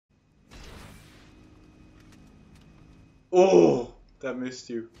Oh, that missed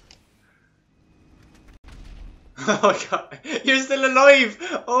you. Oh god, you're still alive!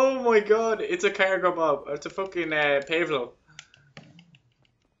 Oh my god, it's a cargo bob. It's a fucking Pavlo.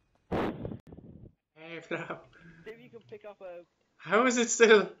 Pavlo. See if you can pick up a. How is it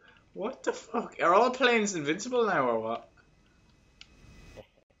still? What the fuck? Are all planes invincible now or what?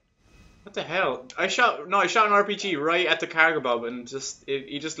 What the hell? I shot an RPG right at the cargo bob and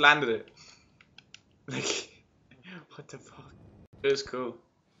he just landed it. Like, what the fuck? It was cool.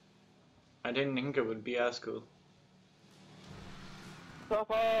 I didn't think it would be as cool. Stop!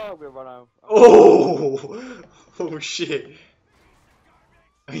 Oh, we run out. Oh! Oh shit!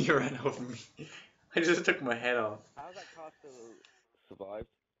 You ran over me. I just took my head off. How's that car still survived?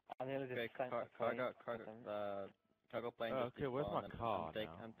 I nearly just sank the plane. Cargo plane just okay, where's my despawned. car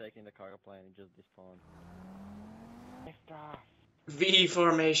I'm taking the cargo plane, it just despawned. Lift off. V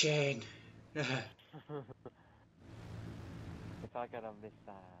formation. If I get on this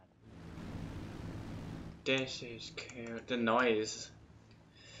side. This is cool. The noise.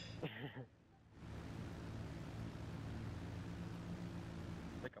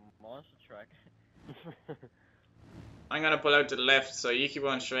 Like a monster truck. I'm gonna pull out to the left, so you keep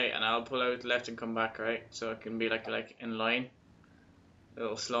on straight, and I'll pull out to the left and come back, right? So it can be like in line.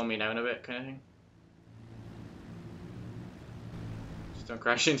 It'll slow me down a bit, kind of thing. Just don't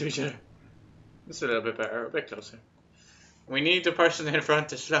crash into each other. Just a little bit better, a bit closer. We need the person in front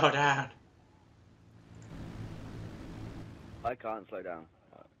to slow down. I can't slow down.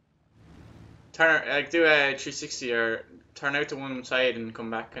 Turn, do a 360 or turn out to one side and come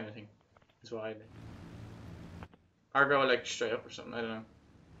back, kind of thing. Is what I do. Or go like straight up or something, I don't know.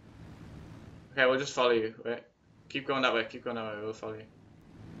 Okay, we'll just follow you, right? Keep going that way, we'll follow you.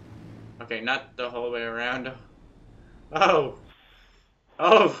 Okay, not the whole way around though. Oh!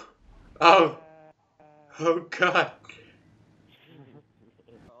 Oh! Oh! Oh god!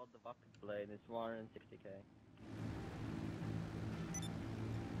 Called the bucket blade, it's 160k.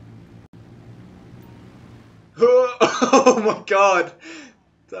 Oh my god!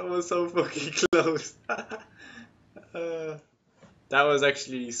 That was so fucking close. That was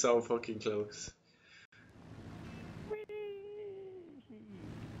actually so fucking close.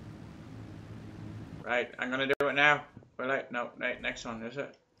 Right, I'm gonna do it now. Well, no, next one, is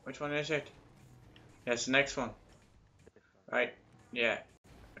it? Which one is it? Yes, the next one. Right, yeah.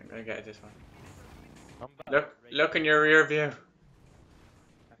 I'm gonna get this one. Look in your rear view. Okay.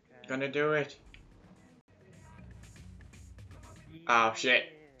 Gonna do it. Oh shit.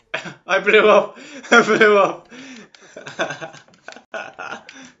 I blew up. I blew up.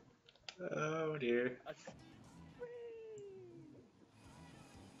 Oh dear.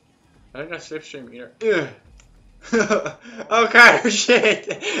 I think I slipstream here. Okay, shit.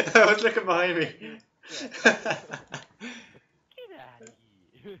 I was looking behind me. Get out of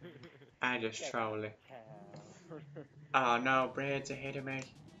here. I just trolling. Oh no, Brad's ahead of me.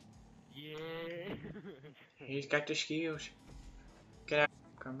 Yeah. He's got the skills. Get out.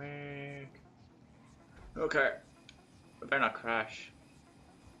 Come back. Okay. I better not crash.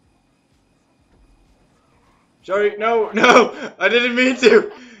 Sorry, no, I didn't mean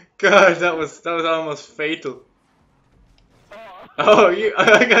to. God, that was almost fatal. Oh,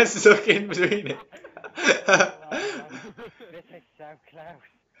 I got stuck in between it. This is so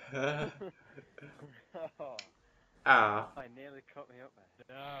close. Ah, I nearly cut me up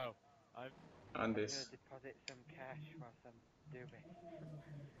there. No, on I'm this. gonna deposit some cash whilst I'm doing it.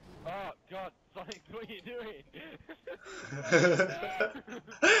 oh god, Sonic, what are you doing?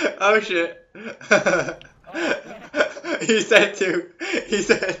 Oh shit. He said too. He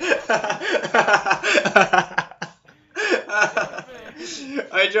said.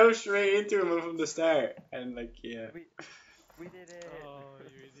 I drove straight into him from the start, and like, yeah. We did it. Oh,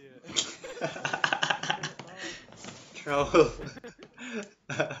 you idiot. Troll.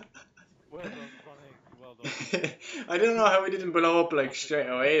 Well done, Sonic, well done. I don't know how we didn't blow up like straight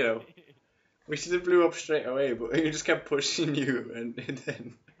away though. We should have blew up straight away, but he just kept pushing you, and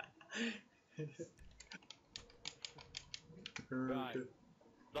then. Right.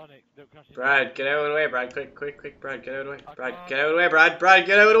 Sonic, don't crash into Brad, get out of the way, Brad. Quick, Brad, get out of the way. Brad, get out of the way, Brad. Brad,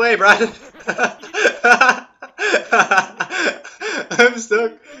 get out of the way, Brad.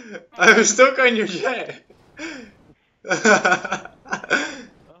 I'm stuck on your jet.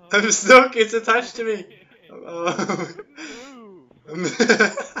 I'm stuck. It's attached to me. Oh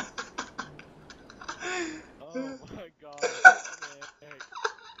my god.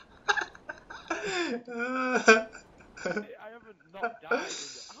 I haven't not died.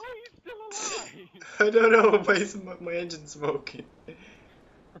 How are you still alive? I don't know. My engine's smoking.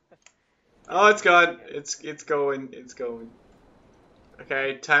 Oh, it's gone. It's going. It's going.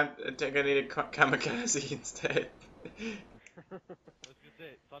 Okay, time. I think I need a kamikaze instead. I was gonna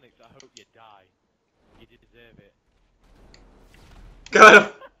say, Sonic, I hope you die. You deserve it. Got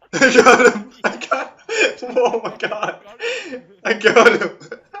him! I got him! I got him! Oh my god! I got him!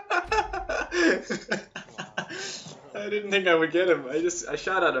 I didn't think I would get him. I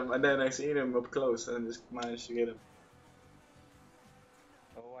shot at him and then I seen him up close and just managed to get him.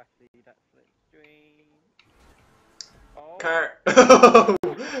 Oh, I see that slipstream. Oh. Car.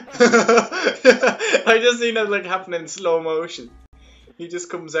 I just seen that like happen in slow motion. He just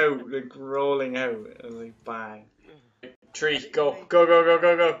comes out like rolling out and like bang. 3, go, go, go, go,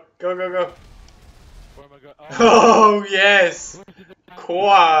 go, go, go, go, go. Where am I going? Oh yes! Who's in the tank?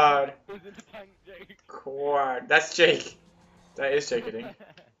 Quad! Who's in the tank, Jake? Quad. That's Jake. That is Jake, I think.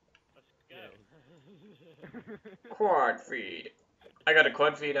 Quad feed. I got a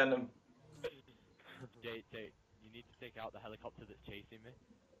quad feed on them. Jake, you need to take out the helicopter that's chasing me.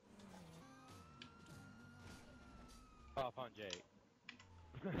 Oh, I found Jake.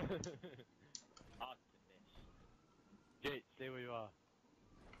 Jake, stay where you are.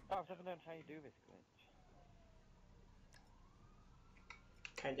 Oh, I've never known how you do this glitch.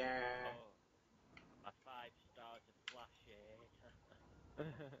 Kaya. My 5 stars of flashing.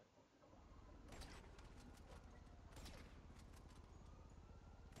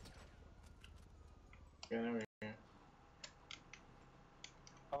 Yeah, there we go.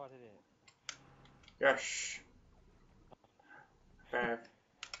 Oh, I did it. Yes. High five.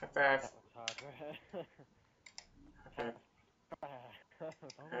 High five. That was hard. High five. Oh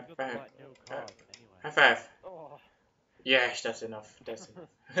my High god, five. like no cars anyway. High five. Oh. Yes, that's enough. That's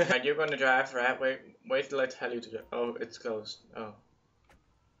enough. And you're gonna drive, right? Wait till I tell you to drive. Oh, it's closed. Oh.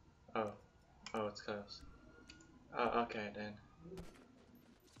 Oh. Oh, it's closed. Oh, okay then.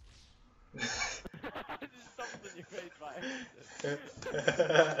 This is something you made by accident.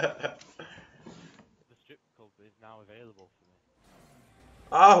 The strip club is now available for me.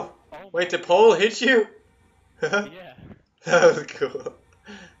 Oh! Oh Wait, my the pole hit you? god. That Yeah. was cool.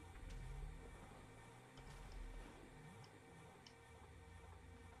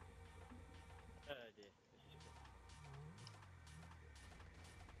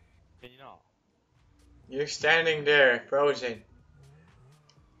 Can you not? You're standing there, frozen.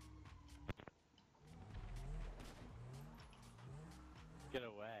 Get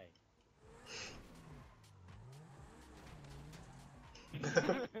away.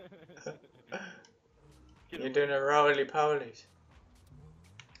 You're doing a roly polies.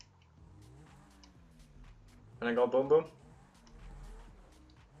 Wanna go boom boom?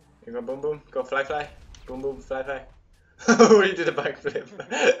 You go boom boom? Go fly fly? Boom boom fly fly? Oh, you did a backflip.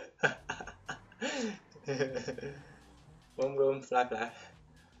 Boom boom fly fly.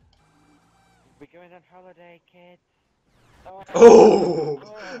 We're going on holiday, kids. Oh!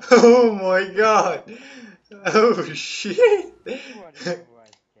 Oh my god! Oh shit! You weren't even